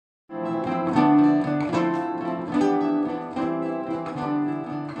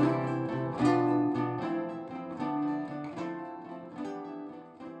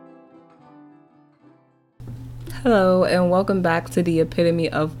Hello, and welcome back to the Epitome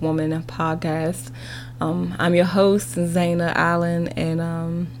of Woman podcast. I'm your host, Zaina Allen,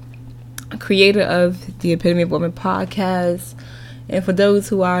 and creator of the Epitome of Woman podcast. And for those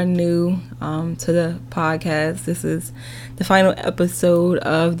who are new to the podcast, this is the final episode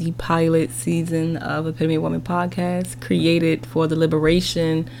of the pilot season of Epitome of Woman podcast, created for the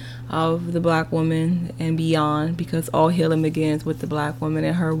liberation of the Black woman and beyond, because all healing begins with the Black woman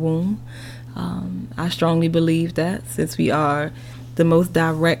in her womb. I strongly believe that, since we are the most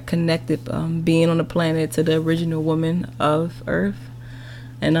direct connected being on the planet to the original woman of Earth.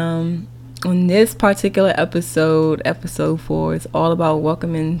 And on this particular episode 4, is all about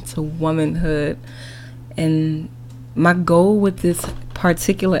welcoming to womanhood. And my goal with this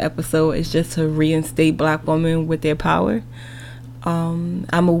particular episode is just to reinstate Black women with their power. I'm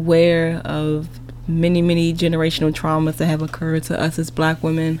aware of many generational traumas that have occurred to us as Black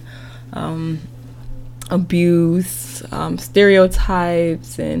women. Abuse,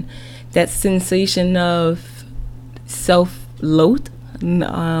 stereotypes, and that sensation of self-loathe,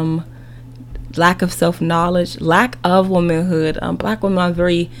 lack of self-knowledge, lack of womanhood. Black women are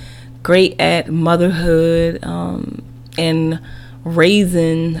very great at motherhood and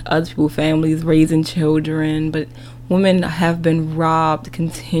raising other people's families, raising children, but women have been robbed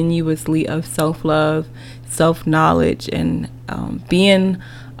continuously of self-love, self-knowledge, and being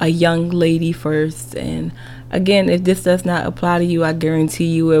a young lady first. And again, if this does not apply to you, I guarantee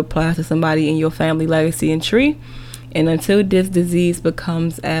you it applies to somebody in your family legacy and tree. And until this disease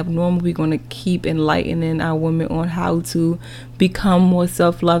becomes abnormal, we're going to keep enlightening our women on how to become more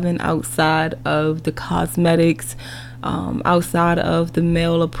self-loving outside of the cosmetics, outside of the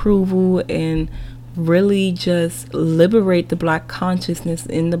male approval, and really just liberate the Black consciousness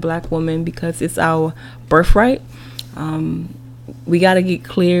in the Black woman, because it's our birthright. We got to get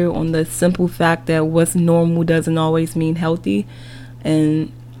clear on the simple fact that what's normal doesn't always mean healthy.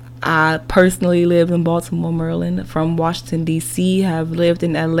 And I personally live in Baltimore, Maryland, from Washington, D.C., have lived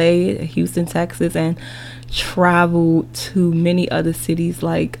in L.A., Houston, Texas, and traveled to many other cities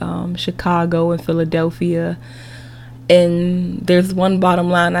like Chicago and Philadelphia. And there's one bottom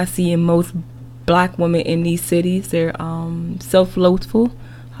line I see in most Black women in these cities. They're self-loathful,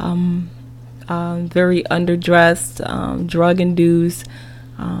 very underdressed, drug-induced,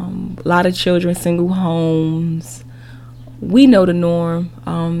 a lot of children, single homes. We know the norm,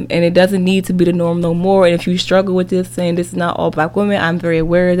 and it doesn't need to be the norm no more. And if you struggle with this, saying this is not all Black women, I'm very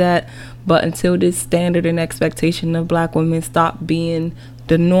aware of that. But until this standard and expectation of Black women stop being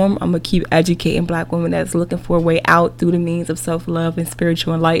the norm, I'm going to keep educating Black women that's looking for a way out through the means of self-love and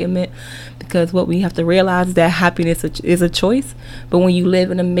spiritual enlightenment. Because what we have to realize is that happiness is a choice. But when you live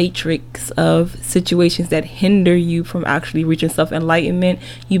in a matrix of situations that hinder you from actually reaching self-enlightenment,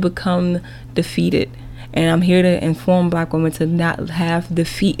 you become defeated. And I'm here to inform Black women to not have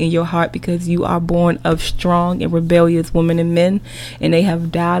defeat in your heart, because you are born of strong and rebellious women and men, and they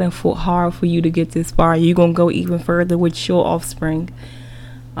have died and fought hard for you to get this far. You're going to go even further with your offspring.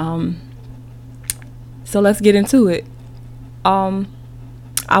 So let's get into it.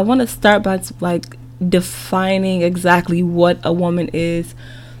 I want to start by defining exactly what a woman is.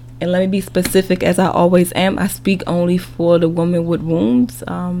 And let me be specific, as I always am. I speak only for the woman with wombs.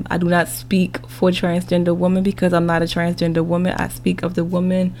 I do not speak for transgender women, because I'm not a transgender woman. I speak of the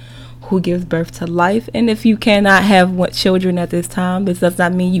woman who gives birth to life. And if you cannot have children at this time, this does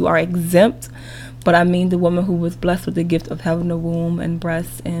not mean you are exempt. But I mean the woman who was blessed with the gift of having a womb and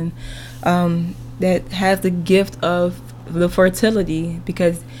breasts, and that has the gift of the fertility,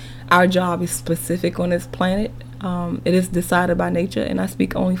 because our job is specific on this planet. It is decided by nature, and I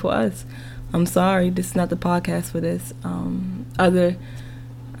speak only for us. I'm sorry, this is not the podcast for this. Other,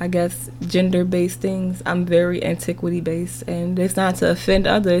 I guess, gender-based things, I'm very antiquity-based, and it's not to offend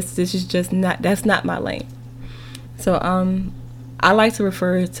others. This is just not, that's not my lane. So I like to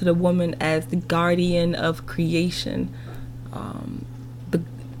refer to the woman as the guardian of creation.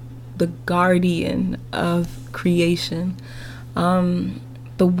 The guardian of creation. The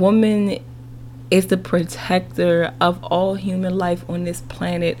woman is the protector of all human life on this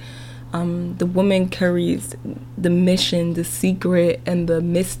planet. The woman carries the mission, the secret, and the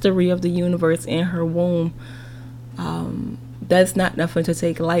mystery of the universe in her womb. That's not nothing to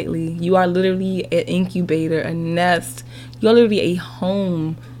take lightly. You are literally an incubator, a nest. You're literally a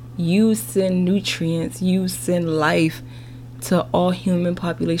home. You send nutrients, you send life to all human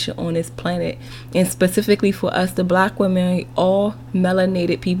population on this planet. And specifically for us, the Black women, all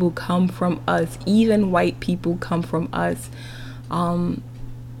melanated people come from us. Even white people come from us.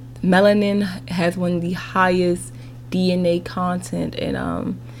 Melanin has one of the highest DNA content,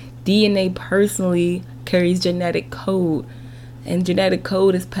 and DNA personally carries genetic code, and genetic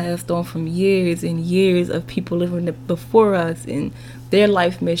code is passed on from years and years of people living before us and their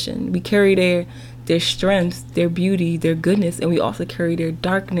life mission. We carry their strengths, their beauty, their goodness, and we also carry their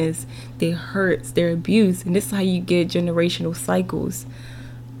darkness, their hurts, their abuse. And this is how you get generational cycles.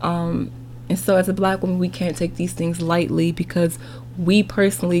 And so as a Black woman, we can't take these things lightly, because we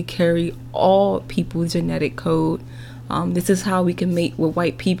personally carry all people's genetic code. This is how we can mate with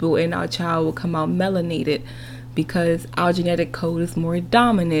white people and our child will come out melanated, because our genetic code is more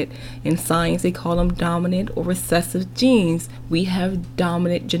dominant. In science, they call them dominant or recessive genes. We have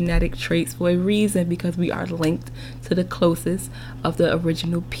dominant genetic traits for a reason, because we are linked to the closest of the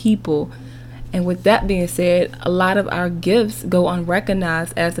original people. And with that being said, a lot of our gifts go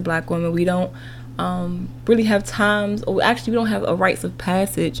unrecognized as a Black woman. We don't really have times, or actually we don't have a rites of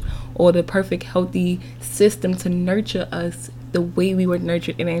passage or the perfect healthy system to nurture us the way we were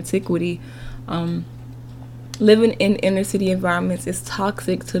nurtured in antiquity. Living in inner city environments is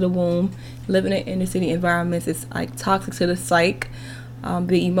toxic to the womb. Living in inner city environments is like toxic to the psyche,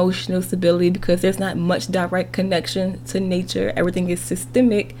 the emotional stability, because there's not much direct connection to nature. Everything is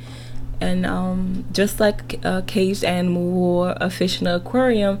systemic. And just like a caged animal or a fish in an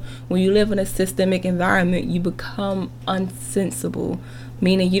aquarium, when you live in a systemic environment, you become unsensible,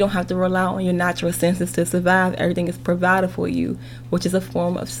 meaning you don't have to rely on your natural senses to survive. Everything is provided for you, which is a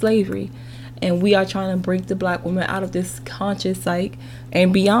form of slavery. And we are trying to break the Black woman out of this conscious psyche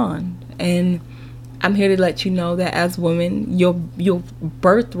and beyond. And I'm here to let you know that as women, your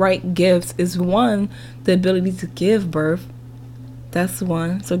birthright gifts is, one, the ability to give birth. That's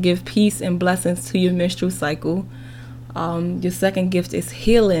one. So give peace and blessings to your menstrual cycle. Your second gift is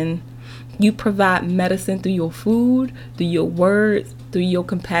healing. You provide medicine through your food, through your words, through your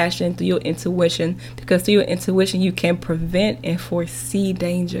compassion, through your intuition. Because through your intuition, you can prevent and foresee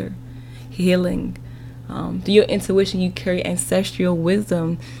danger. Healing. Through your intuition, you carry ancestral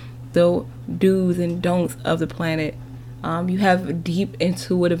wisdom, the do's and don'ts of the planet. You have deep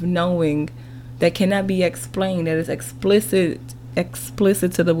intuitive knowing that cannot be explained, that is explicit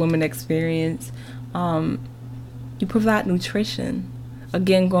to the woman experience. You provide nutrition.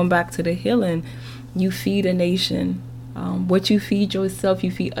 Again, going back to the healing, you feed a nation. What you feed yourself,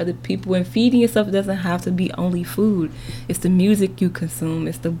 you feed other people. And feeding yourself doesn't have to be only food. It's the music you consume.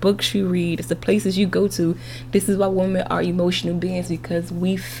 It's the books you read. It's the places you go to. This is why women are emotional beings, because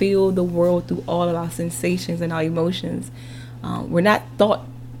we feel the world through all of our sensations and our emotions. We're not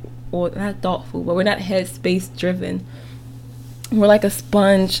thoughtful, but we're not headspace driven. We're like a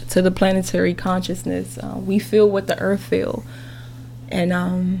sponge to the planetary consciousness. We feel what the earth feels. And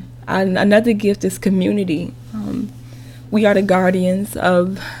another gift is community. We are the guardians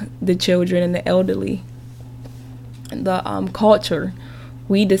of the children and the elderly. The culture.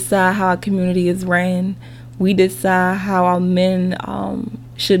 We decide how a community is ran. We decide how our men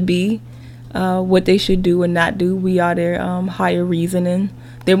should be, what they should do and not do. We are their higher reasoning.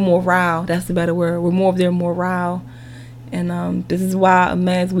 Their morale, that's the better word. We're more of their morale. And this is why a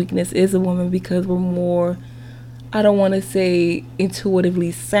man's weakness is a woman, because we're more, I don't want to say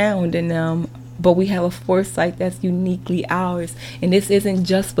intuitively sound in them, but we have a foresight that's uniquely ours. And this isn't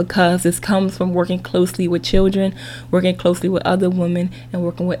just because this comes from working closely with children, working closely with other women, and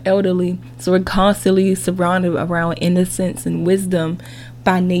working with elderly. So we're constantly surrounded around innocence and wisdom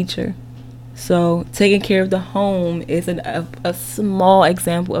by nature. So taking care of the home is a small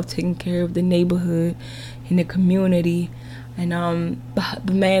example of taking care of the neighborhood and the community. And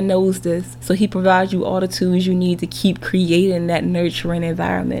the man knows this, so he provides you all the tools you need to keep creating that nurturing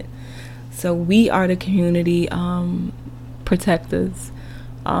environment. So we are the community protectors.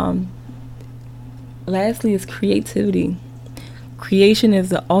 Lastly is creativity. Creation is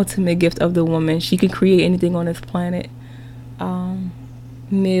the ultimate gift of the woman. She can create anything on this planet.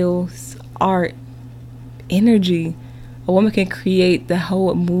 Meals, art, energy. A woman can create the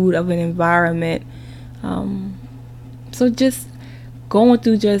whole mood of an environment. So just going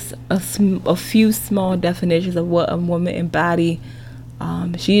through just a few small definitions of what a woman embodies.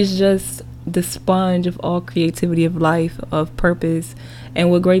 She is just the sponge of all creativity of life, of purpose.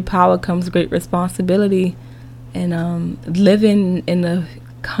 And with great power comes great responsibility. And living in a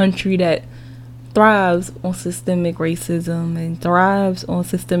country that thrives on systemic racism and thrives on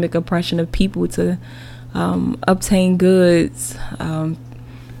systemic oppression of people to obtain goods,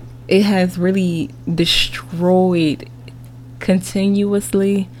 it has really destroyed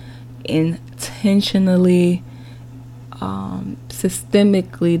continuously, intentionally,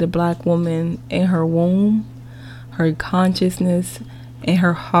 systemically the Black woman in her womb, her consciousness, and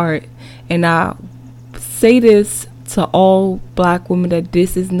her heart. And I say this to all Black women, that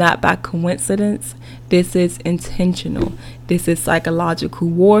this is not by coincidence. This is intentional. This is psychological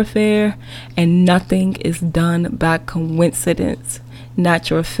warfare, and nothing is done by coincidence. Not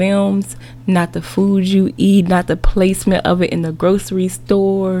your films, not the food you eat, not the placement of it in the grocery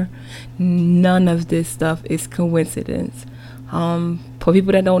store. None of this stuff is coincidence. For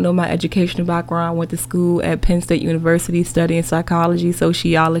people that don't know my educational background, I went to school at Penn State University studying psychology,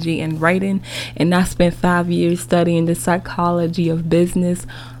 sociology, and writing. And I spent 5 years studying the psychology of business,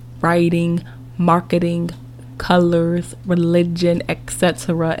 writing, marketing, colors, religion,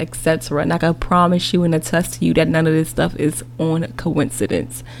 etc., etc. And I can promise you and attest to you that none of this stuff is on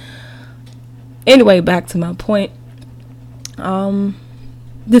coincidence. Anyway, back to my point.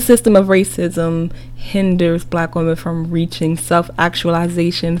 The system of racism hinders Black women from reaching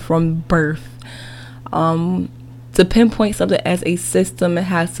self-actualization from birth. To pinpoint something as a system, it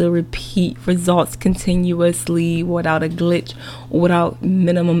has to repeat results continuously without a glitch or without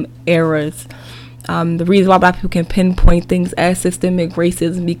minimum errors. The reason why Black people can pinpoint things as systemic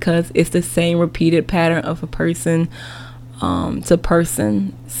racism because it's the same repeated pattern of a person to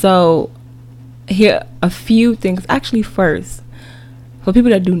person. So here are a few things. Actually, first, for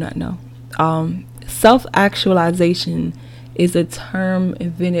people that do not know, self-actualization is a term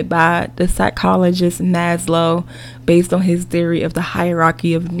invented by the psychologist Maslow based on his theory of the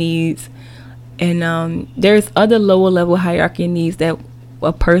hierarchy of needs. And there's other lower level hierarchy of needs that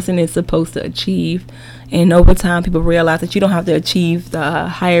a person is supposed to achieve. And over time, people realize that you don't have to achieve the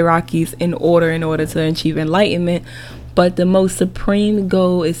hierarchies in order to achieve enlightenment. But the most supreme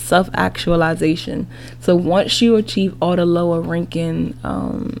goal is self-actualization. So once you achieve all the lower ranking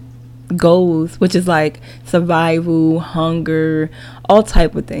goals, which is like survival, hunger, all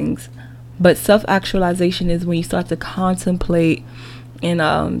type of things. But self-actualization is when you start to contemplate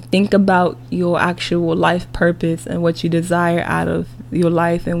and think about your actual life purpose and what you desire out of your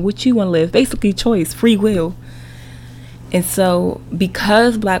life and what you want to live. Basically choice, free will. And so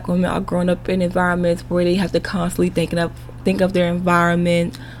because Black women are growing up in environments where they have to constantly think of their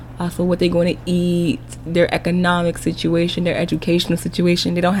environment, also what they're going to eat, their economic situation, their educational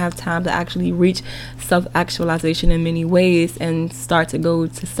situation, they don't have time to actually reach self-actualization in many ways and start to go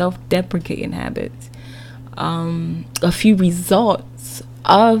to self-deprecating habits. A few results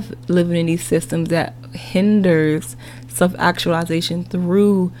of living in these systems that hinders self-actualization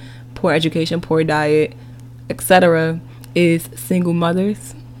through poor education, poor diet, etc., is single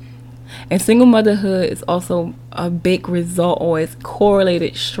mothers. And single motherhood is also a big result, or is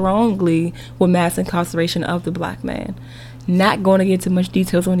correlated strongly with mass incarceration of the Black man. Not going to get too much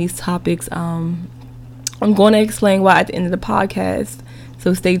details on these topics. I'm going to explain why at the end of the podcast,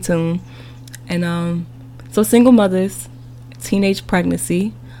 so stay tuned. And so single mothers, teenage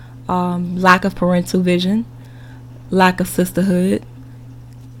pregnancy, lack of parental vision, lack of sisterhood,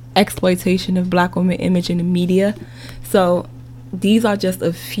 exploitation of Black women image in the media. So these are just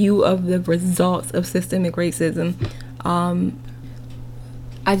a few of the results of systemic racism.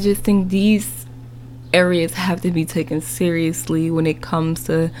 I just think these areas have to be taken seriously when it comes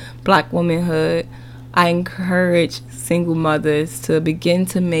to Black womanhood. I encourage single mothers to begin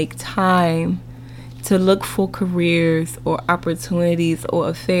to make time to look for careers or opportunities or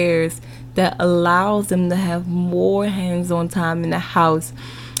affairs that allows them to have more hands-on time in the house.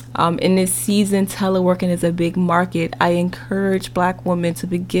 In this season, teleworking is a big market. I encourage Black women to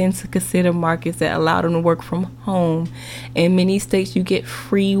begin to consider markets that allow them to work from home. In many states, you get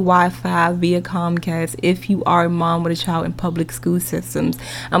free Wi-Fi via Comcast if you are a mom with a child in public school systems.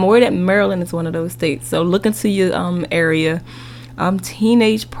 I'm aware that Maryland is one of those states, so look into your area.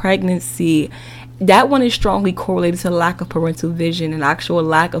 Teenage pregnancy, that one is strongly correlated to lack of parental vision and actual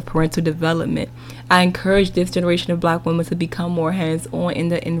lack of parental development. I encourage this generation of Black women to become more hands-on in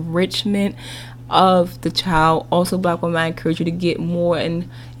the enrichment of the child. Also, Black women, I encourage you to get more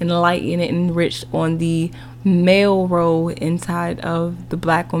enlightened and enriched on the male role inside of the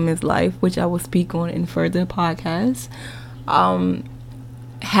Black woman's life, which I will speak on in further podcasts.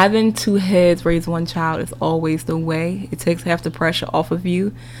 Having two heads raise one child is always the way. It takes half the pressure off of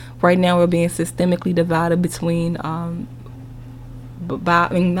you. Right now, we're being systemically divided between,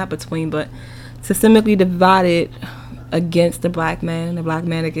 systemically divided against the Black man, and the Black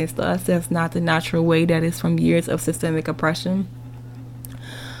man against us. That's not the natural way. That is from years of systemic oppression.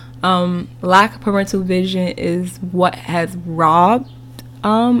 Lack of parental vision is what has robbed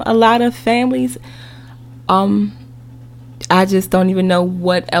a lot of families. I just don't even know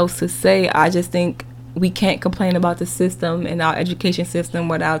what else to say. I just think we can't complain about the system and our education system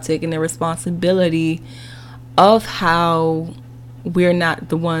without taking the responsibility of how we're not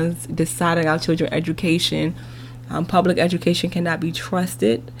the ones deciding our children's education. Public education cannot be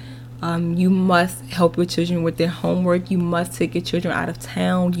trusted. You must help your children with their homework. You must take your children out of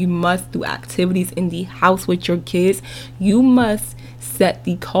town. You must do activities in the house with your kids. You must set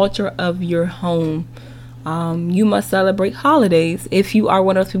the culture of your home. You must celebrate holidays. If you are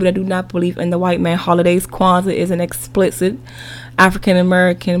one of those people that do not believe in the white man holidays, Kwanzaa is an explicit African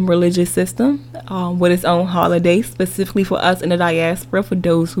American religious system with its own holiday, specifically for us in the diaspora, for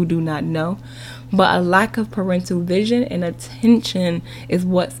those who do not know. But a lack of parental vision and attention is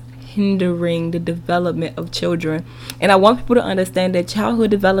what's hindering the development of children. And I want people to understand that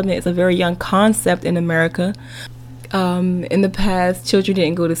childhood development is a very young concept in America. In the past, children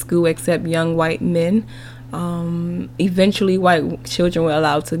didn't go to school except young white men. Eventually, white children were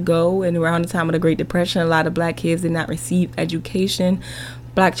allowed to go, and around the time of the Great Depression, a lot of black kids did not receive education.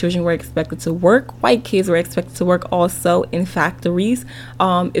 Black children were expected to work. White kids were expected to work also in factories.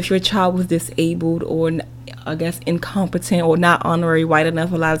 If your child was disabled or, I guess, incompetent or not honorary white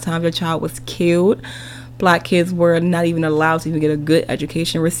enough, a lot of times your child was killed. Black kids were not even allowed to even get a good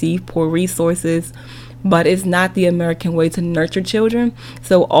education, receive poor resources. But it's not the American way to nurture children.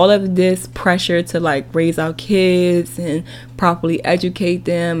 So all of this pressure to like raise our kids and properly educate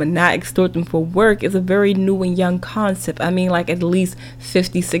them and not extort them for work is a very new and young concept. I mean, like at least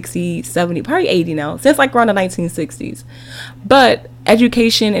 50, 60, 70, probably 80 now, since like around the 1960s. But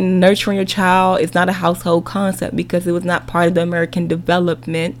education and nurturing your child is not a household concept because it was not part of the American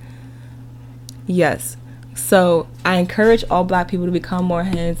development. Yes. So I encourage all black people to become more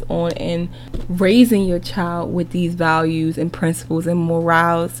hands-on in raising your child with these values and principles and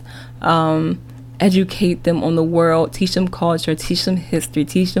morals. Educate them on the world, teach them culture, teach them history,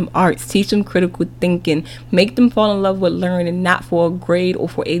 teach them arts, teach them critical thinking, make them fall in love with learning, not for a grade or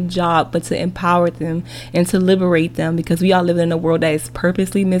for a job, but to empower them and to liberate them, because we are living in a world that is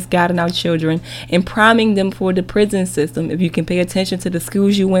purposely misguiding our children and priming them for the prison system. If you can pay attention to the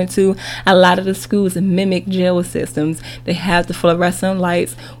schools you went to, a lot of the schools mimic jail systems. They have the fluorescent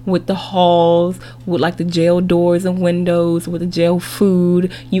lights with the halls, with like the jail doors and windows, with the jail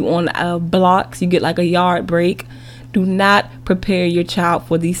food. You on blocks, you get like a yard break. Do not prepare your child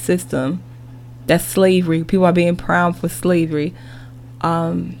for the system. That's slavery. People are being primed for slavery.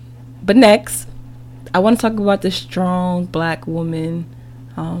 But next, I want to talk about the strong black woman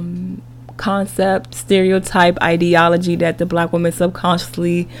concept, stereotype, ideology that the black woman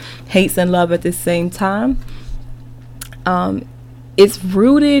subconsciously hates and loves at the same time. It's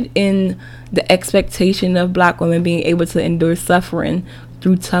rooted in the expectation of black women being able to endure suffering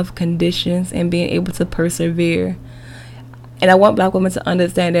through tough conditions and being able to persevere. And I want black women to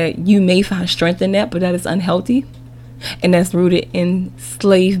understand that you may find strength in that, but that is unhealthy. And that's rooted in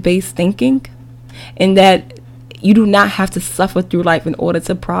slave-based thinking. And that you do not have to suffer through life in order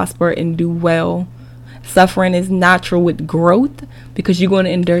to prosper and do well. Suffering is natural with growth because you're going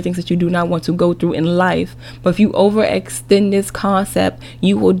to endure things that you do not want to go through in life. But if you overextend this concept,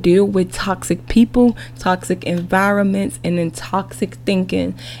 you will deal with toxic people, toxic environments, and then toxic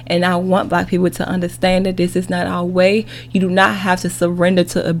thinking. And I want black people to understand that this is not our way. You do not have to surrender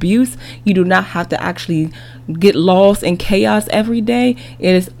to abuse. You do not have to actually get lost in chaos every day.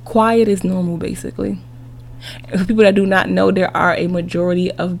 It is quiet is normal, basically. For people that do not know, there are a majority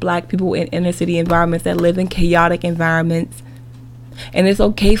of black people in inner city environments that live in chaotic environments. And it's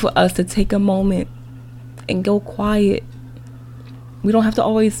okay for us to take a moment and go quiet. We don't have to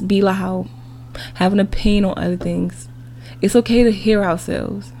always be loud, have an opinion on other things. It's okay to hear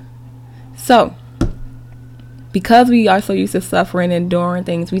ourselves. So, because we are so used to suffering and enduring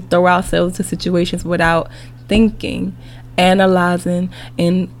things, we throw ourselves into situations without thinking, analyzing,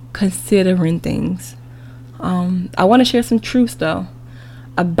 and considering things. I want to share some truths though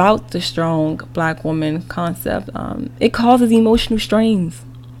about the strong black woman concept. It causes emotional strains.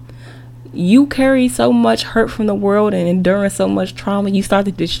 You carry so much hurt from the world and enduring so much trauma, you start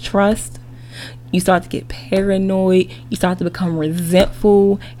to distrust, you start to get paranoid, you start to become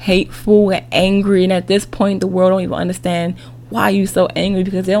resentful, hateful, and angry. And at this point, the world don't even understand why you're so angry,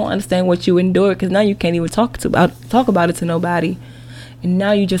 because they don't understand what you endured, because now you can't even talk about it to nobody. And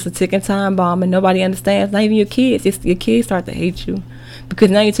now you're just a ticking time bomb and nobody understands, not even your kids. Your kids start to hate you because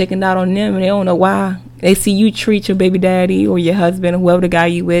now you're taking out on them and they don't know why. They see you treat your baby daddy or your husband or whoever the guy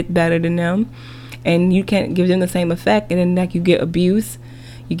you with better than them, and you can't give them the same effect. And then like you get abuse,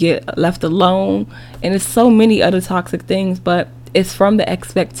 you get left alone, and there's so many other toxic things, but it's from the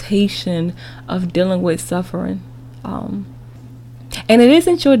expectation of dealing with suffering. And it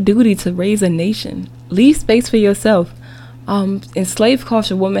isn't your duty to raise a nation. Leave space for yourself. In slave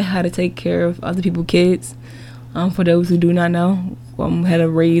culture, women had to take care of other people's kids. For those who do not know, had to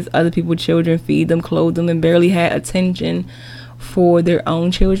raise other people's children, feed them, clothe them, and barely had attention for their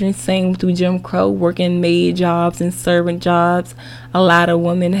own children. Same through Jim Crow, working maid jobs and servant jobs. A lot of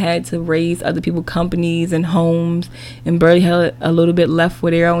women had to raise other people's companies and homes and barely had a little bit left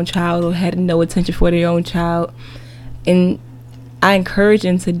for their own child, or had no attention for their own child. And I encourage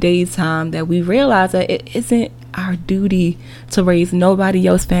in today's time that we realize that it isn't our duty to raise nobody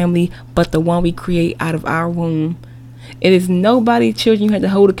else's family but the one we create out of our womb. It is nobody's children you have to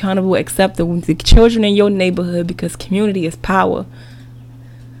hold accountable except the children in your neighborhood, because community is power.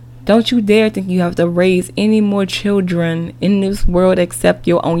 Don't you dare think you have to raise any more children in this world except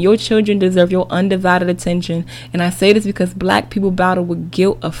your own. Your children deserve your undivided attention. And I say this because Black people battle with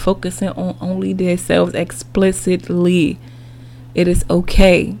guilt of focusing on only themselves explicitly. It is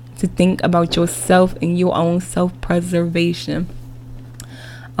okay to think about yourself and your own self-preservation.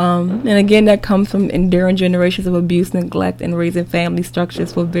 And again, that comes from enduring generations of abuse, neglect, and raising family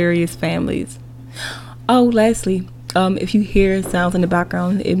structures for various families. Oh, lastly, if you hear sounds in the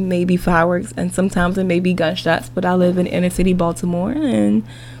background, it may be fireworks, and sometimes it may be gunshots, but I live in inner city Baltimore, and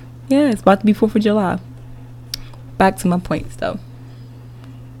yeah, it's about to be 4th of July. Back to my points, though.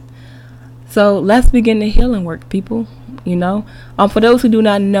 So let's begin the healing work, people. For those who do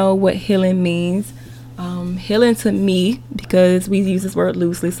not know what healing means, healing to me, because we use this word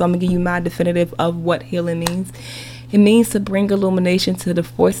loosely, so I'm gonna give you my definitive of what healing means. It means to bring illumination to the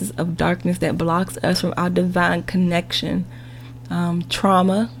forces of darkness that blocks us from our divine connection.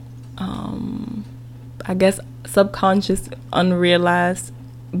 Trauma, I guess subconscious, unrealized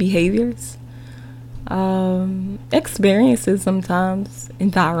behaviors, experiences, sometimes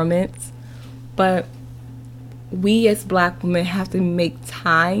environments. But we as Black women have to make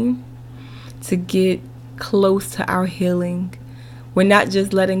time to get close to our healing. We're not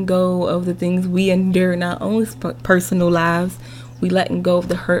just letting go of the things we endure in our own personal lives. We letting go of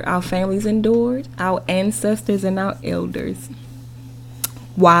the hurt our families endured, our ancestors and our elders.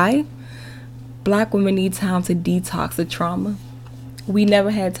 Why? Black women need time to detox the trauma. We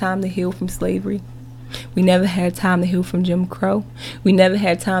never had time to heal from slavery. We never had time to heal from Jim Crow. We never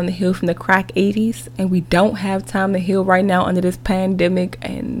had time to heal from the crack 80s. And we don't have time to heal right now under this pandemic.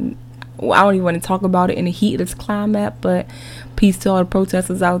 And I don't even want to talk about it in the heat of this climate, but peace to all the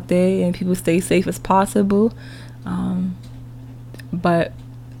protesters out there, and people stay safe as possible. But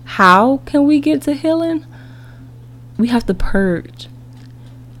how can we get to healing? We have to purge.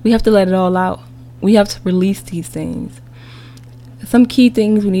 We have to let it all out. We have to release these things. Some key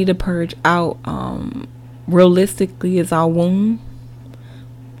things we need to purge out, realistically, is our womb.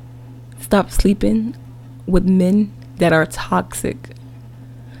 Stop sleeping with men that are toxic.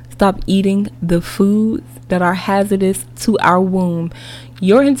 Stop eating the foods that are hazardous to our womb.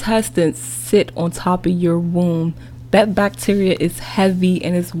 Your intestines sit on top of your womb. That bacteria is heavy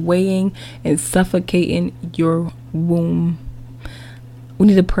and is weighing and suffocating your womb. We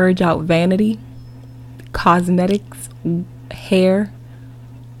need to purge out vanity, cosmetics, hair,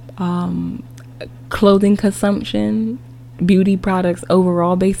 clothing consumption, beauty products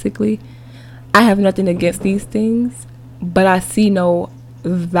overall, basically. I have nothing against these things, but I see no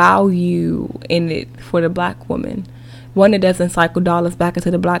value in it for the Black woman. One, it doesn't cycle dollars back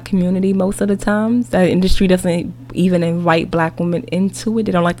into the Black community most of the times. That industry doesn't even invite Black women into it.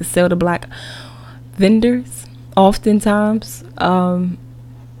 They don't like to sell to Black vendors oftentimes.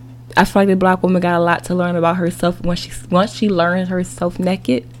 I feel like the Black woman got a lot to learn about herself once she learns herself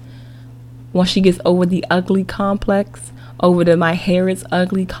naked. Once she gets over the ugly complex, over the my hair is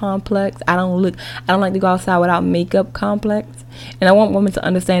ugly complex, I don't like to go outside without makeup complex. And I want women to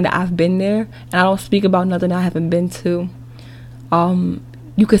understand that I've been there, and I don't speak about nothing I haven't been to.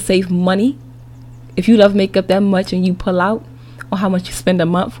 You could save money if you love makeup that much and you pull out on how much you spend a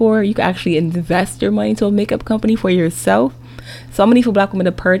month for. You can actually invest your money into a makeup company for yourself. So I'm gonna need for Black women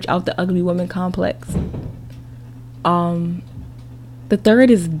to purge out the ugly woman complex. The third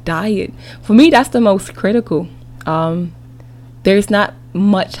is diet. For me, that's the most critical. There's not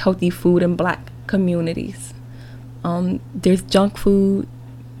much healthy food in Black communities. There's junk food.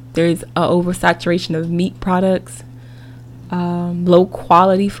 There's oversaturation of meat products, low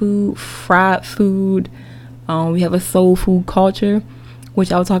quality food, fried food. We have a soul food culture,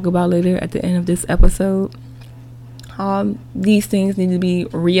 which I'll talk about later at the end of this episode. These things need to be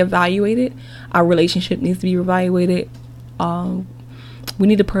reevaluated. Our relationship needs to be reevaluated. We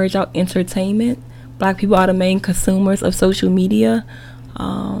need to purge out entertainment. Black people are the main consumers of social media.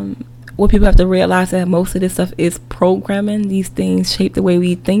 What people have to realize that most of this stuff is programming. These things shape the way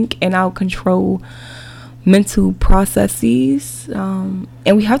we think and our control mental processes. And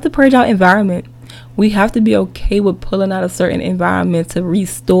we have to purge our environment. We have to be okay with pulling out of certain environments to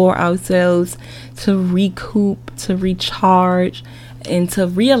restore ourselves, to recoup, to recharge, and to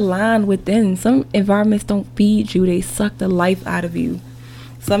realign within. Some environments don't feed you, they suck the life out of you.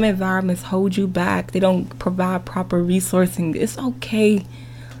 Some environments hold you back, they don't provide proper resourcing. It's okay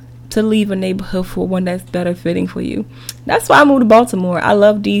to leave a neighborhood for one that's better fitting for you. That's why I moved to Baltimore. I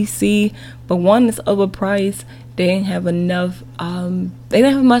love DC, but one is overpriced. They didn't have enough, they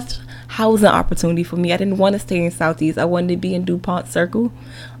didn't have much housing opportunity for me. I didn't want to stay in Southeast. I wanted to be in DuPont Circle.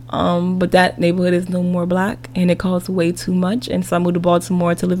 But that neighborhood is no more black and it costs way too much. And so I moved to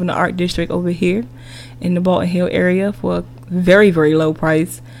Baltimore to live in the art district over here in the Bolton Hill area for a very, very low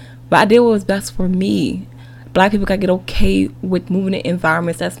price. But I did what was best for me. Black people gotta get okay with moving in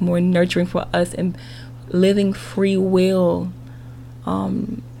environments that's more nurturing for us and living free will.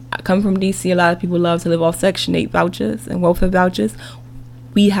 I come from DC. A lot of people love to live off Section 8 vouchers and welfare vouchers.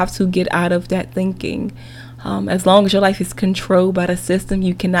 We have to get out of that thinking. As long as your life is controlled by the system,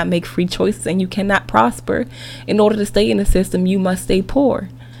 you cannot make free choices and you cannot prosper. In order to stay in the system, you must stay poor.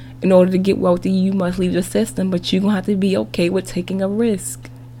 In order to get wealthy, you must leave the system, but you're going to have to be okay with taking a risk.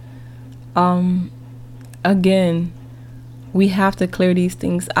 Again, we have to clear these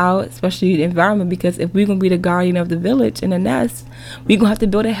things out, especially the environment, because if we're going to be the guardian of the village and the nest, we're going to have to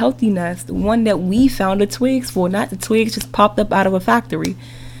build a healthy nest, one that we found the twigs for, not the twigs just popped up out of a factory.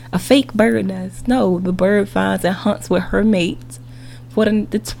 A fake bird nest. No, the bird finds and hunts with her mate for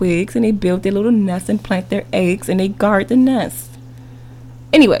the twigs, and they build their little nest and plant their eggs, and they guard the nest.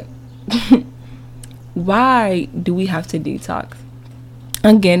 Anyway, why do we have to detox?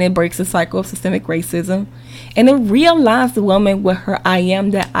 Again, it breaks the cycle of systemic racism, and it realigns the woman with her I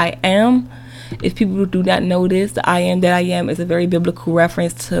am that I am. If people do not know this, the I am that I am is a very biblical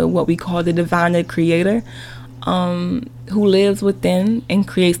reference to what we call the divine creator, who lives within and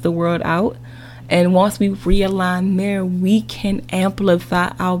creates the world out. And once we realign there, we can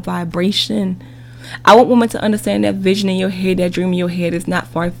amplify our vibration. I want women to understand that vision in your head, that dream in your head is not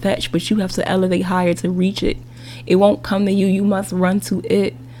far-fetched, but you have to elevate higher to reach it. It won't come to you. You must run to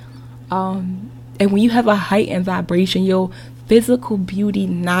it. And when you have a heightened vibration, your physical beauty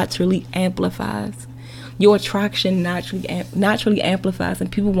naturally amplifies. Your attraction naturally amplifies,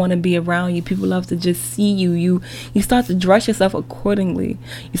 and people want to be around you. People love to just see you. You start to dress yourself accordingly.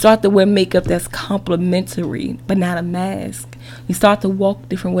 You start to wear makeup that's complimentary, but not a mask. You start to walk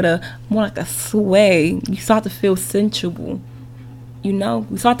different with more like a sway. You start to feel sensual. You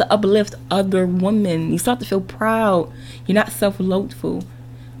start to uplift other women. You start to feel proud. You're not self-loathful.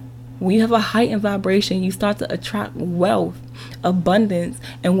 When you have a heightened vibration, you start to attract wealth, abundance,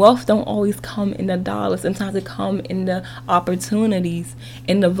 and wealth don't always come in the dollars. Sometimes it comes in the opportunities,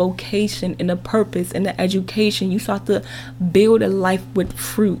 in the vocation, in the purpose, in the education. You start to build a life with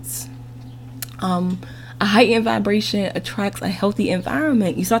fruits. A heightened vibration attracts a healthy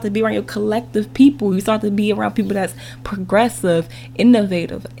environment. You start to be around your collective people. You start to be around people that's progressive,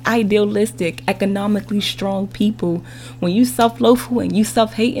 innovative, idealistic, economically strong people. When you self-loathful and you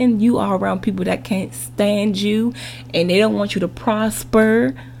self-hating, you are around people that can't stand you and they don't want you to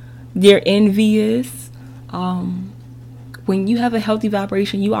prosper. They're envious. When you have a healthy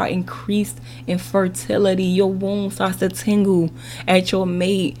vibration, you are increased in fertility. Your womb starts to tingle at your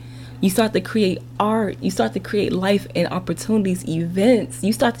mate. You start to create art. You start to create life and opportunities, events.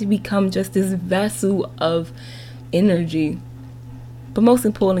 You start to become just this vessel of energy. But most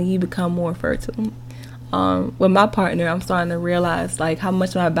importantly, you become more fertile. With my partner, I'm starting to realize like how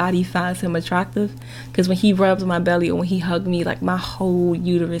much my body finds him attractive. Because when he rubs my belly or when he hugs me, like my whole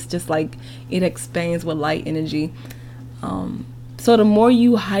uterus just like it expands with light energy. So the more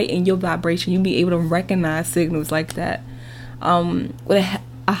you heighten your vibration, you'll be able to recognize signals like that. With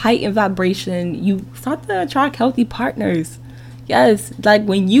a heightened vibration, you start to attract healthy partners. Yes, like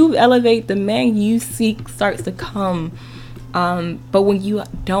when you elevate, the man you seek starts to come. But when you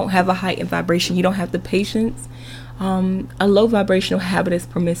don't have a heightened vibration, you don't have the patience. A low vibrational habit is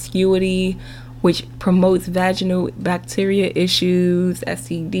promiscuity, which promotes vaginal bacteria issues,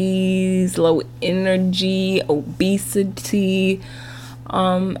 STDs, low energy, obesity.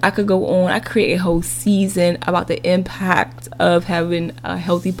 I could go on. I create a whole season about the impact of having a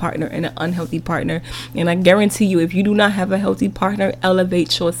healthy partner and an unhealthy partner. And I guarantee you, if you do not have a healthy partner,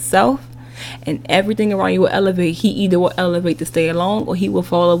 elevate yourself and everything around you will elevate. He either will elevate to stay along or he will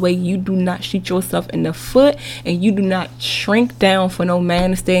fall away. You do not shoot yourself in the foot and you do not shrink down for no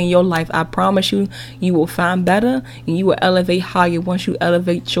man to stay in your life. I promise you, you will find better and you will elevate higher once you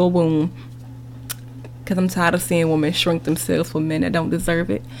elevate your womb. Because I'm tired of seeing women shrink themselves for men that don't deserve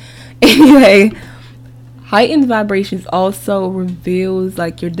it. Anyway, Heightened vibrations also reveals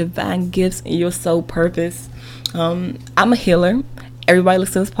like your divine gifts and your soul purpose. I'm a healer. Everybody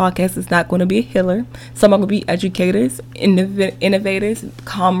listening to this podcast is not going to be a healer. Some are going to be educators, innovators,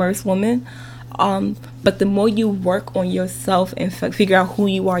 commerce women. But the more you work on yourself and figure out who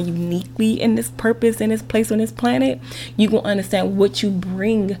you are uniquely in this purpose, in this place on this planet, you will understand what you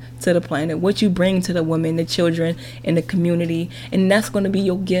bring to the planet, what you bring to the women, the children, and the community. And that's going to be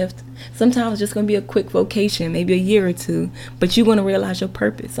your gift. Sometimes it's just going to be a quick vocation, maybe a year or two, but you're going to realize your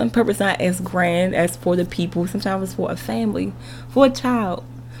purpose. Some purpose not as grand as for the people. Sometimes it's for a family, for a child,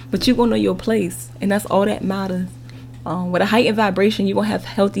 but you're going to know your place, and that's all that matters. With a heightened vibration, you're going to have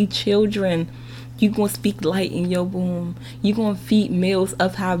healthy children. You're going to speak light in your womb. You're going to feed meals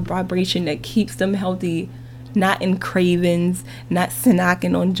of high vibration that keeps them healthy, not in cravings, not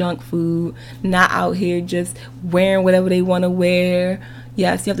snacking on junk food, not out here just wearing whatever they want to wear.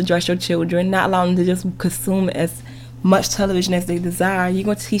 Yes, you have to dress your children, not allow them to just consume as much television as they desire. You're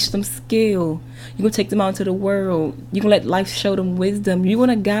going to teach them skill. You're going to take them out into the world. You're going to let life show them wisdom. You're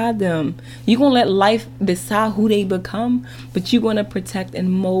going to guide them. You're going to let life decide who they become, but you're going to protect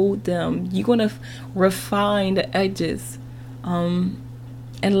and mold them. You're going to refine the edges. And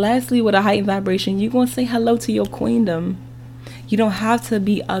lastly, with a heightened vibration, you're going to say hello to your queendom. You don't have to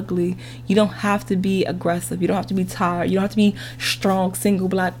be ugly. You don't have to be aggressive. You don't have to be tired. You don't have to be strong, single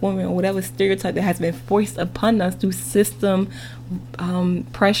black woman, or whatever stereotype that has been forced upon us through system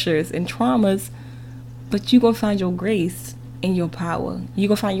pressures and traumas. But you're going to find your grace in your power. You're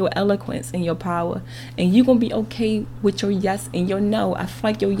going to find your eloquence in your power. And you're going to be okay with your yes and your no. I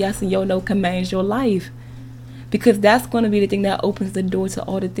feel like your yes and your no commands your life. Because that's going to be the thing that opens the door to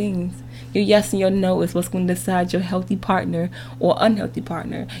all the things. Your yes and your no is what's going to decide your healthy partner or unhealthy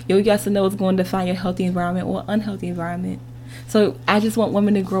partner. Your yes and no is going to define your healthy environment or unhealthy environment. So I just want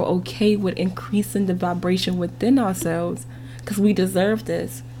women to grow okay with increasing the vibration within ourselves, because we deserve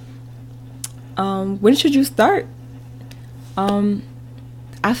this. When should you start? I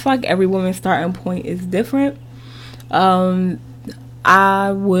feel like every woman's starting point is different.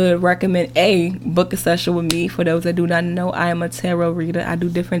 I would recommend book a session with me. For those that do not know, I am a tarot reader. I do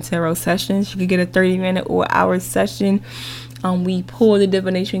different tarot sessions. You can get a 30-minute or hour session. We pull the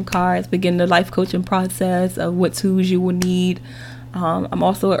divination cards, begin the life coaching process of what tools you will need. I'm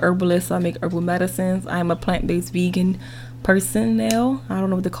also a herbalist, so I make herbal medicines. I am a plant-based vegan person now. I don't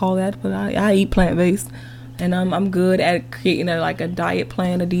know what to call that, but I eat plant-based. And I'm good at creating a diet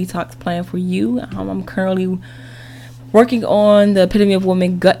plan, a detox plan for you. I'm currently working on the Epitome of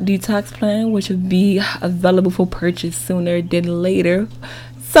Woman gut detox plan, which will be available for purchase sooner than later.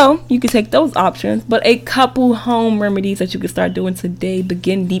 So you can take those options, but a couple home remedies that you can start doing today.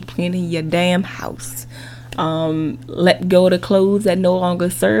 Begin deep cleaning your damn house. Let go of the clothes that no longer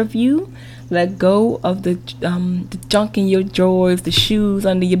serve you. Let go of the junk in your drawers, the shoes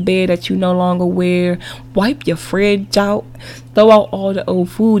under your bed that you no longer wear. Wipe your fridge out. Throw out all the old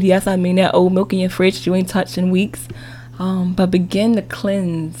food. Yes, I mean that old milk in your fridge that you ain't touched in weeks. But begin to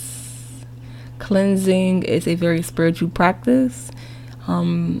cleanse. Cleansing is a very spiritual practice.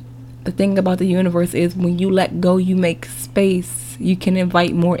 The thing about the universe is when you let go, you make space. You can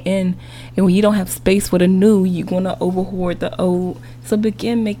invite more in. And when you don't have space for the new, you're going to overhoard the old. So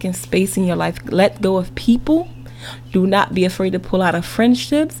begin making space in your life. Let go of people. Do not be afraid to pull out of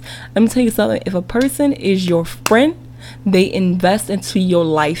friendships. Let me tell you something. If a person is your friend, they invest into your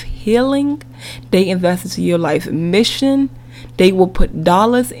life healing. They invest into your life mission. They will put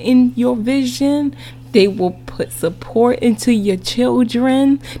dollars in your vision. They will put support into your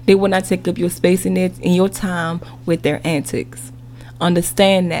children. They will not take up your space in your time with their antics.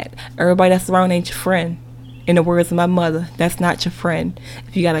 Understand that. Everybody that's around ain't your friend. In the words of my mother, that's not your friend.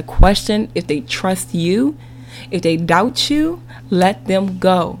 If you got a question, if they trust you, if they doubt you, let them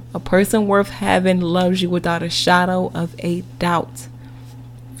go. A person worth having loves you without a shadow of a doubt.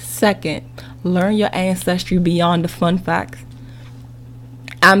 Second, learn your ancestry beyond the fun facts.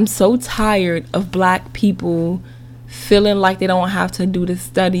 I'm so tired of black people feeling like they don't have to do the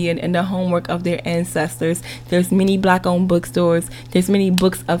studying and the homework of their ancestors. There's many black-owned bookstores. There's many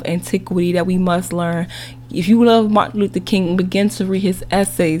books of antiquity that we must learn. If you love Martin Luther King, begin to read his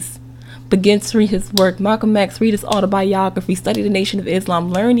essays. Begin to read his work. Malcolm X, read his autobiography. Study the Nation of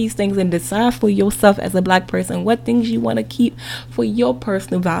Islam. Learn these things and decide for yourself as a black person what things you want to keep for your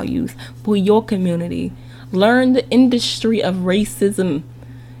personal values, for your community. Learn the industry of racism.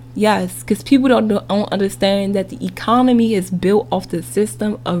 Yes, because people don't understand that the economy is built off the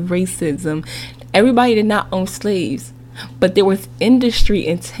system of racism. Everybody did not own slaves. But there was industry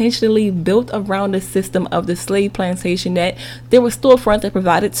intentionally built around the system of the slave plantation, that there were storefronts that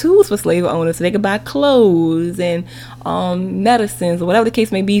provided tools for slave owners so they could buy clothes and medicines or whatever the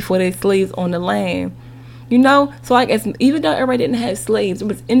case may be for their slaves on the land. You know, so like, as even though everybody didn't have slaves, there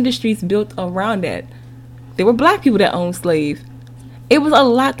was industries built around that. There were black people that owned slaves. It was a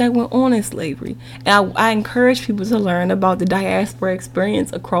lot that went on in slavery. And I encourage people to learn about the diaspora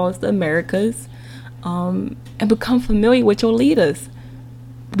experience across the Americas, and become familiar with your leaders.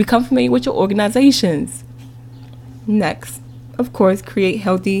 Become familiar with your organizations. Next, of course, create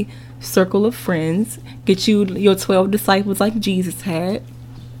healthy circle of friends. Get you your 12 disciples like Jesus had.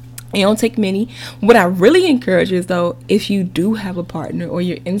 And don't take many. What I really encourage is, though, if you do have a partner or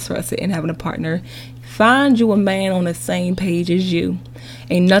you're interested in having a partner, find you a man on the same page as you.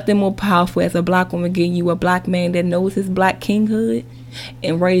 Ain't nothing more powerful as a black woman getting you a black man that knows his black kinghood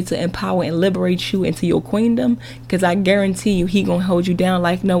and ready to empower and liberate you into your queendom. Because I guarantee you, he gonna hold you down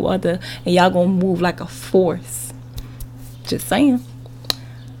like no other, and y'all gonna move like a force. Just saying.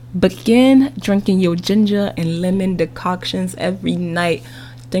 Begin drinking your ginger and lemon decoctions every night.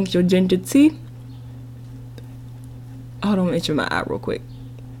 Drink your ginger tea. Hold on, itching my eye real quick.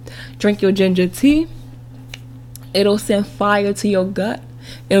 Drink your ginger tea. It'll send fire to your gut.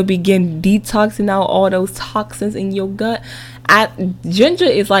 It'll begin detoxing out all those toxins in your gut. Ginger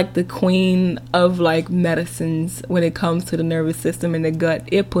is like the queen of like medicines when it comes to the nervous system and the gut.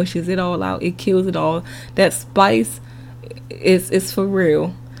 It pushes it all out. It kills it all. That spice is for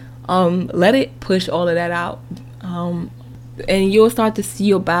real. Let it push all of that out. And you'll start to see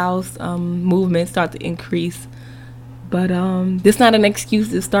your bowels movement start to increase. But this not an excuse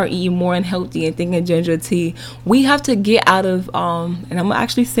to start eating more unhealthy and thinking ginger tea. We have to get out of and I'm gonna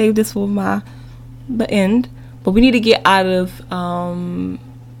actually save this for the end, but we need to get out of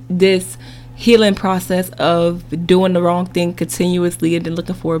this healing process of doing the wrong thing continuously and then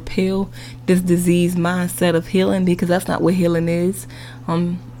looking for a pill. This disease mindset of healing, because that's not what healing is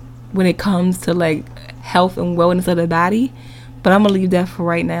when it comes to like health and wellness of the body. But I'm gonna leave that for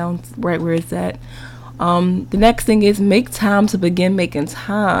right now, right where it's at. The next thing is make time to begin making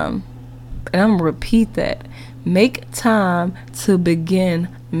time. And I'm gonna repeat that. Make time to begin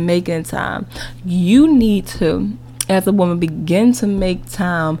making time. You need to, as a woman, begin to make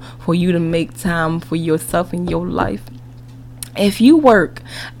time for you to make time for yourself in your life. If you work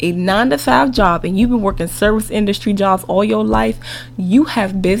a 9-to-5 job and you've been working service industry jobs all your life, you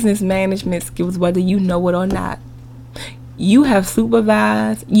have business management skills whether you know it or not. You have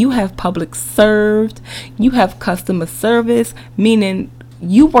supervised, you have public served, you have customer service, meaning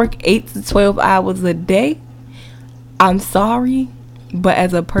you work 8 to 12 hours a day. I'm sorry, but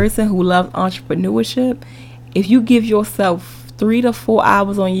as a person who loves entrepreneurship, if you give yourself 3 to 4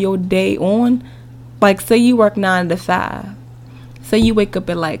 hours on your day like say you work 9 to 5. Say you wake up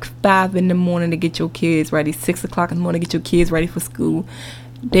at like 5 in the morning to get your kids ready, 6 o'clock in the morning to get your kids ready for school.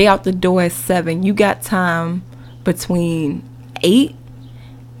 They out the door at 7. You got time between 8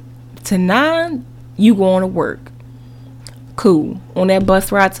 to 9, you going to work. Cool. On that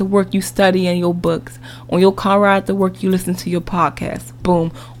bus ride to work, you studying your books. On your car ride to work, you listen to your podcast.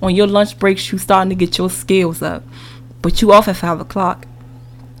 Boom. On your lunch breaks, you starting to get your skills up. But you off at 5 o'clock.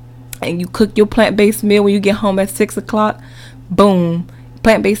 And you cook your plant-based meal when you get home at 6 o'clock. Boom.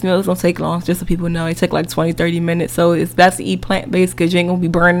 Plant-based meals don't take long, just so people know. It take like 20-30 minutes. So it's best to eat plant-based because you ain't going to be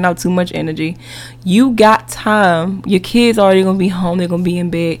burning out too much energy. You got time. Your kids already going to be home. They're going to be in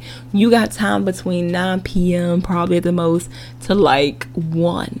bed. You got time between 9 p.m. probably at the most to like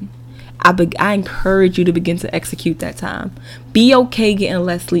 1. I encourage you to begin to execute that time. Be okay getting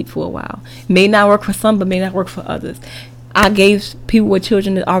less sleep for a while. May not work for some, but may not work for others. I gave people with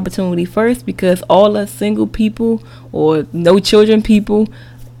children the opportunity first because all us single people or no children people,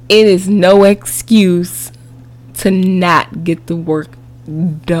 it is no excuse to not get the work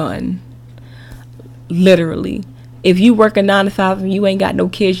done. Literally. If you work a 9 to 5 and you ain't got no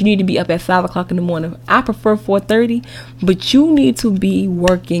kids, you need to be up at 5 o'clock in the morning. I prefer 4:30, but you need to be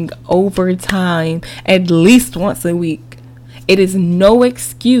working overtime at least once a week. It is no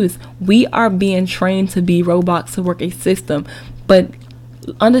excuse. We are being trained to be robots to work a system, but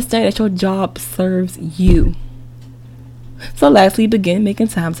understand that your job serves you. So lastly, begin making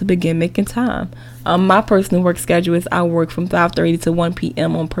time to begin making time. My personal work schedule is I work from 5:30 to 1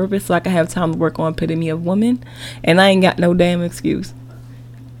 p.m. on purpose so I can have time to work on Epitome of Woman, and I ain't got no damn excuse.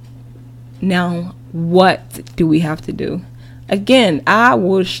 Now, what do we have to do? Again, I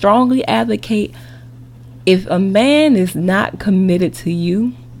would strongly advocate, if a man is not committed to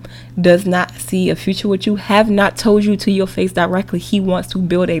you, does not see a future with you, have not told you to your face directly he wants to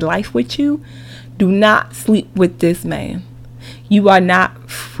build a life with you, do not sleep with this man. You are not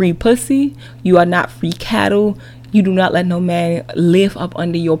free pussy. You are not free cattle. You do not let no man live up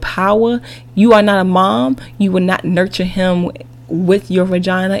under your power. You are not a mom. You will not nurture him with your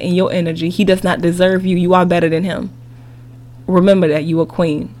vagina and your energy. He does not deserve you. You are better than him. Remember that. You are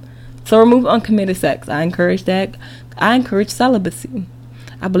queen. So remove uncommitted sex. I encourage that. I encourage celibacy.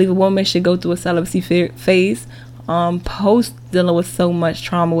 I believe a woman should go through a celibacy phase post dealing with so much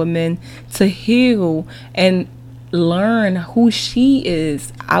trauma with men, to heal and learn who she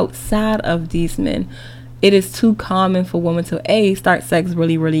is outside of these men. It is too common for women to start sex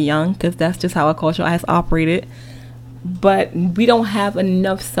really, really young, because that's just how our culture has operated. But we don't have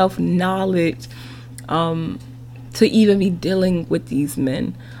enough self-knowledge to even be dealing with these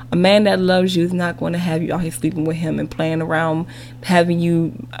men. A man that loves you is not going to have you out here sleeping with him and playing around, having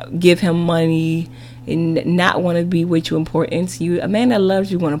you give him money and not want to be with you and pour into you. A man that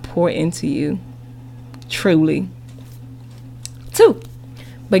loves you want to pour into you. Truly. 2,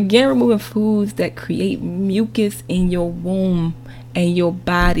 begin removing foods that create mucus in your womb and your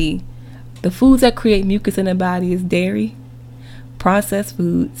body. The foods that create mucus in the body is dairy, processed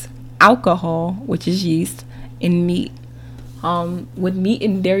foods, alcohol, which is yeast, and meat. With meat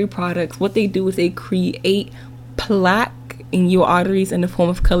and dairy products, what they do is they create plaque in your arteries in the form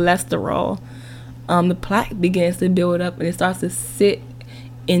of cholesterol. The plaque begins to build up and it starts to sit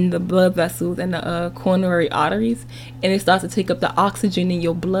in the blood vessels and the coronary arteries, and it starts to take up the oxygen in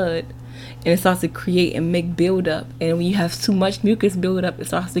your blood, and it starts to create and make buildup. And when you have too much mucus build up, it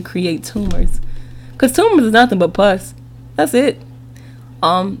starts to create tumors, because tumors is nothing but pus. That's it.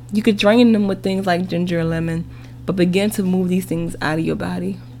 You could drain them with things like ginger and lemon, but begin to move these things out of your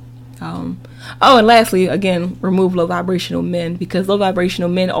body. And lastly, again, remove low vibrational men, because low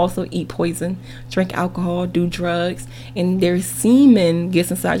vibrational men also eat poison, drink alcohol, do drugs, and their semen gets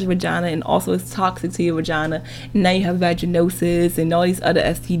inside your vagina and also is toxic to your vagina. And now you have vaginosis and all these other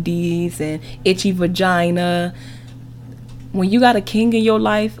STDs and itchy vagina. When you got a king in your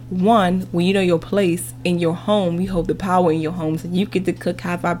life, one, when you know your place in your home, you hold the power in your home, so you get to cook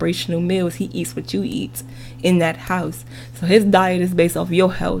high vibrational meals. He eats what you eat in that house, so his diet is based off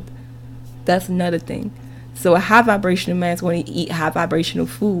your health. That's another thing. So a high vibrational man is going to eat high vibrational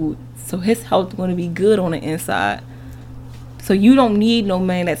food, so his health is going to be good on the inside. So you don't need no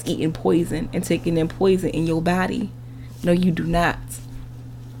man that's eating poison and taking in poison in your body. No, you do not.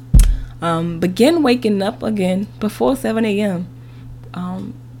 Begin waking up again before 7 a.m.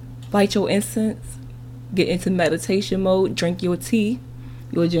 Light your incense, get into meditation mode, drink your tea,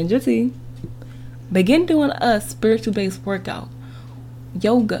 your ginger tea. Begin doing a spiritual based workout,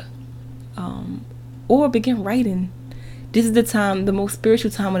 yoga, or begin writing. This is the time, the most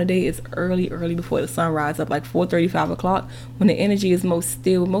spiritual time of the day is early before the sun rises up, like 4:30, 5 o'clock, when the energy is most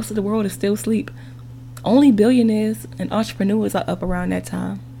still. Most of the world is still asleep. Only billionaires and entrepreneurs are up around that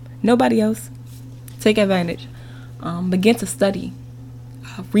time. Nobody else. Take advantage. Begin to study.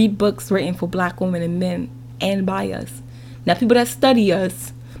 Read books written for Black women and men and by us. Not people that study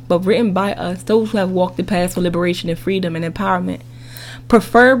us, but written by us, those who have walked the path for liberation and freedom and empowerment.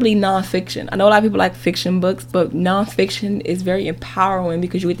 Preferably nonfiction. I know a lot of people like fiction books, but nonfiction is very empowering,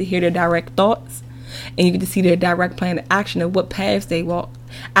 because you get to hear their direct thoughts and you get to see their direct plan of action of what paths they walk.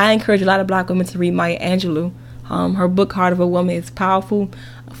 I encourage a lot of Black women to read Maya Angelou. Her book, Heart of a Woman, is powerful.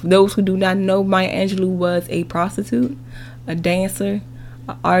 For those who do not know, Maya Angelou was a prostitute, a dancer,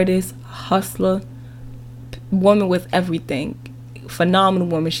 an artist, a hustler, woman with everything. Phenomenal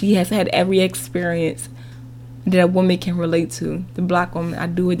woman. She has had every experience that a woman can relate to. The Black woman, I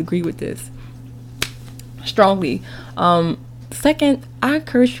do agree with this strongly. Second, I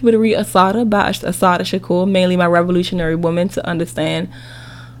encourage people to read Assata by Assata Shakur, mainly My Revolutionary Woman, to understand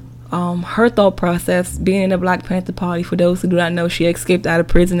her thought process, being in the Black Panther Party. For those who do not know, she escaped out of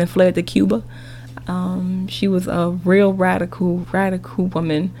prison and fled to Cuba. She was a real radical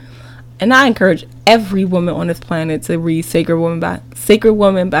woman. And I encourage every woman on this planet to read Sacred Woman by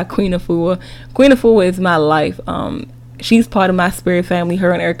Queen Afua. Queen Afua is my life. She's part of my spirit family.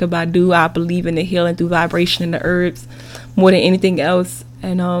 Her and Erykah Badu. I believe in the healing through vibration and the herbs more than anything else.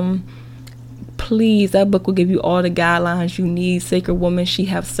 And please, that book will give you all the guidelines you need. Sacred Woman. She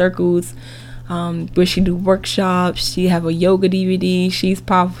have circles where she do workshops. She have a yoga DVD. She's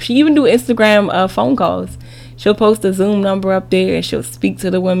powerful. She even do Instagram phone calls. She'll post a Zoom number up there and she'll speak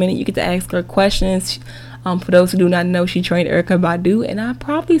to the women and you get to ask her questions. For those who do not know, she trained Erykah Badu, and I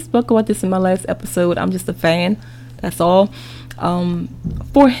probably spoke about this in my last episode. I'm just a fan. That's all.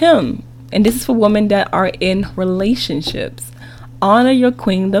 For him. And this is for women that are in relationships. honor your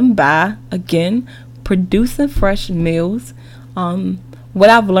queendom by, again, producing fresh meals. What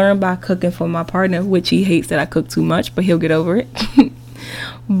I've learned by cooking for my partner, which he hates that I cook too much, but he'll get over it.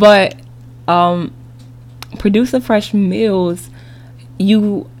 But producing fresh meals,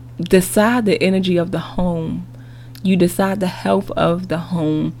 you decide the energy of the home. You decide the health of the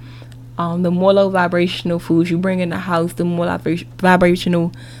home. The more low vibrational foods you bring in the house, the more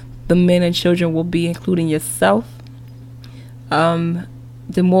vibrational the men and children will be, including yourself. The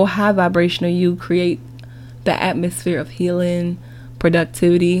more high vibrational you create the atmosphere of healing,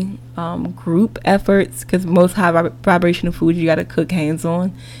 productivity, group efforts, because most high vibrational foods you got to cook hands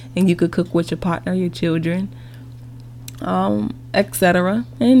on, and you could cook with your partner, your children, etc.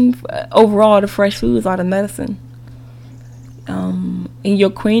 And overall, the fresh foods are the medicine. In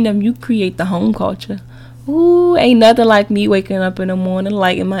your queendom, you create the home culture. Ooh, ain't nothing like me waking up in the morning,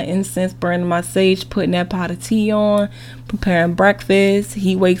 lighting my incense, burning my sage, putting that pot of tea on, preparing breakfast.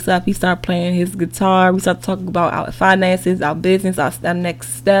 He wakes up, he start playing his guitar. We start talking about our finances, our business, our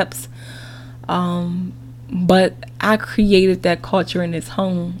next steps. But I created that culture in his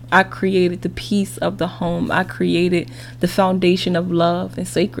home. I created the peace of the home. I created the foundation of love and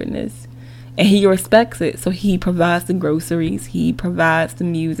sacredness. And he respects it. So he provides the groceries. He provides the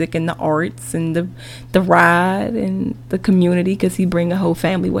music and the arts and the ride and the community, because he bring a whole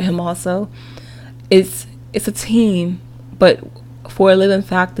family with him also. It's a team. But for a living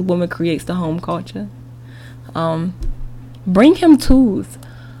fact, the woman creates the home culture. Bring him tools.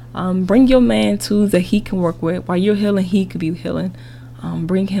 Bring your man tools that he can work with. While you're healing, he could be healing.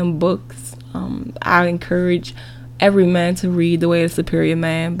 Bring him books. I encourage every man to read The Way of the Superior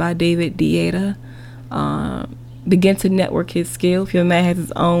Man by David Deida. Begin to network his skill. If your man has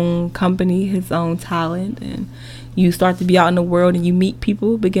his own company, his own talent, and you start to be out in the world and you meet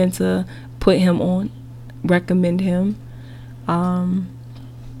people, begin to put him on, recommend him.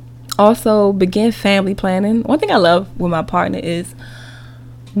 Also, begin family planning. One thing I love with my partner is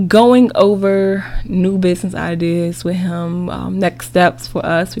going over new business ideas with him, next steps for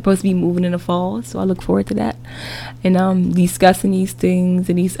us. We're supposed to be moving in the fall, so I look forward to that. And discussing these things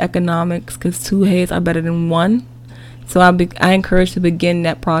and these economics, because two heads are better than one. So I encourage to begin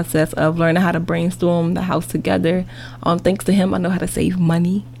that process of learning how to brainstorm the house together. Thanks to him, I know how to save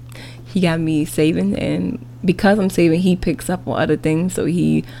money. He got me saving, and because I'm saving, he picks up on other things. So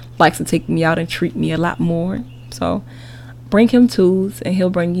he likes to take me out and treat me a lot more. So bring him tools, and he'll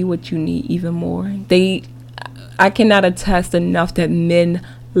bring you what you need even more. I cannot attest enough that men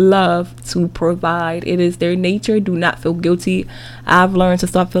love to provide. It is their nature. Do not feel guilty. I've learned to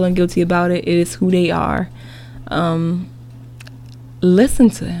stop feeling guilty about it. It is who they are. Listen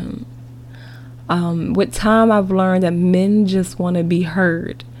to him. With time, I've learned that men just want to be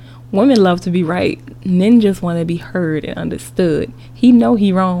heard. Women love to be right. Men just want to be heard and understood. He know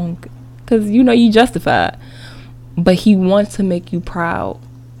he wrong, because you justified. But he wants to make you proud.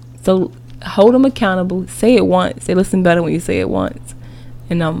 So hold him accountable. Say it once. They listen better when you say it once.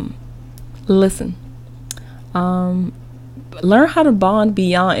 And listen. Learn how to bond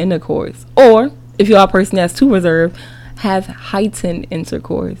beyond intercourse. Or if you are a person that's too reserved, have heightened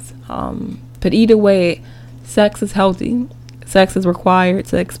intercourse. But either way, sex is healthy. Sex is required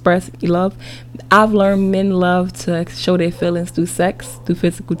to express love. I've learned men love to show their feelings through sex, through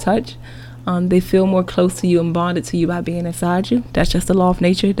physical touch. They feel more close to you and bonded to you by being inside you. That's just the law of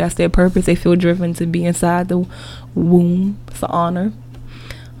nature. That's their purpose. They feel driven to be inside the womb. It's an honor.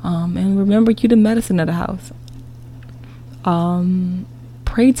 And remember, you the medicine of the house.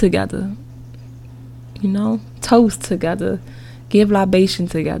 Pray together. Toast together. Give libation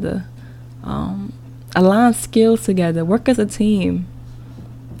together. Align skills together. Work as a team.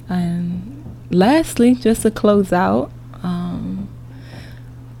 And lastly, just to close out,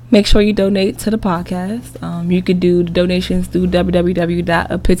 make sure you donate to the podcast. You could do the donations through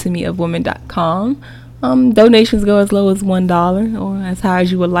www.epitomeofwoman.com. Donations go as low as $1 or as high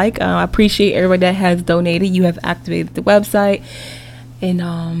as you would like. I appreciate everybody that has donated. You have activated the website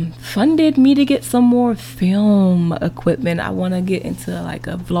and funded me to get some more film equipment. I want to get into like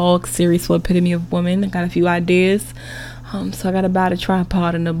a vlog series for Epitome of Woman. I got a few ideas. So I got to buy the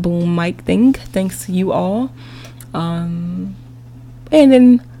tripod and the boom mic thing. Thanks to you all. And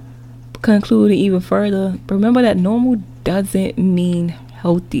then concluding even further, remember that normal doesn't mean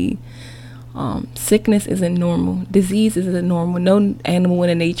healthy. Sickness isn't normal. Disease isn't normal. No animal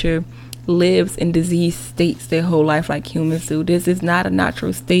in nature lives in disease states their whole life like humans do. This is not a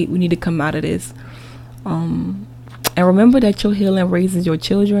natural state. We need to come out of this. And remember that your healing raises your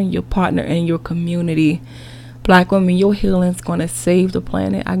children, your partner, and your community. Black women, your healing is going to save the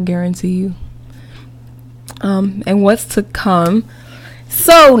planet. I guarantee you. and what's to come.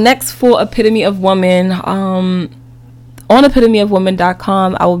 So next for Epitome of Woman, on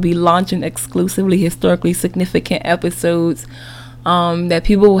epitomyofwoman.com, I will be launching exclusively historically significant episodes that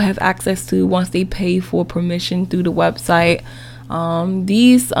people will have access to once they pay for permission through the website.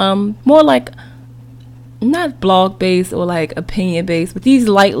 These more like not blog based or like opinion based, but these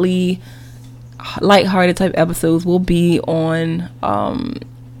lighthearted type episodes will be on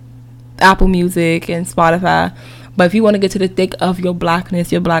Apple Music and Spotify. But if you want to get to the thick of your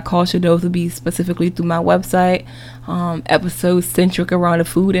blackness, your black culture, those will be specifically through my website. Episodes centric around the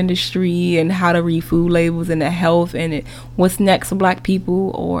food industry and how to read food labels and the health and what's next for black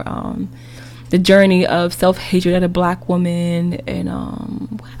people, or the journey of self-hatred of a black woman, and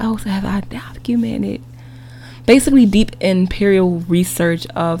what else have I documented? Basically deep imperial research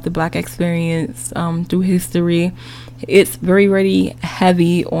of the black experience through history. It's very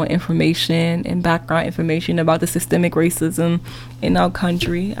heavy on information and background information about the systemic racism in our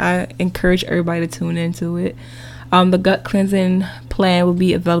country. I encourage everybody to tune into it. The gut cleansing plan will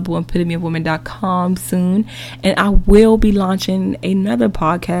be available on epitomyofwoman.com soon, and I will be launching another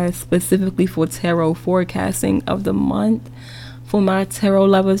podcast specifically for tarot forecasting of the month. For my tarot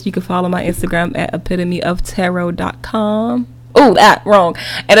lovers, you can follow my Instagram at epitomyoftarot.com. Oh, that wrong.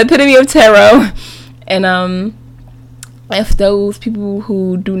 At Epitome of Tarot. And if those people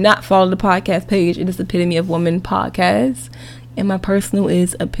who do not follow the podcast page, it is Epitome of Woman podcast, and my personal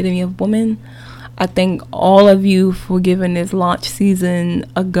is Epitome of Woman. I thank all of you for giving this launch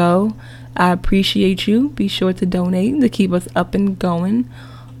season a go. I appreciate you. Be sure to donate to keep us up and going.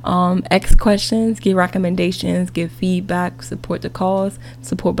 Ask questions, give recommendations, give feedback, support the cause,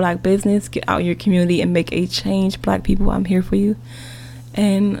 support black business, get out in your community and make a change. Black people, I'm here for you.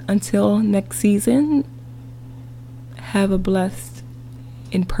 And until next season, have a blessed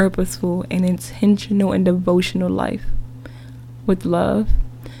and purposeful and intentional and devotional life. With love,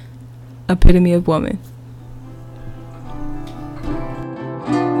 Epitome of Woman.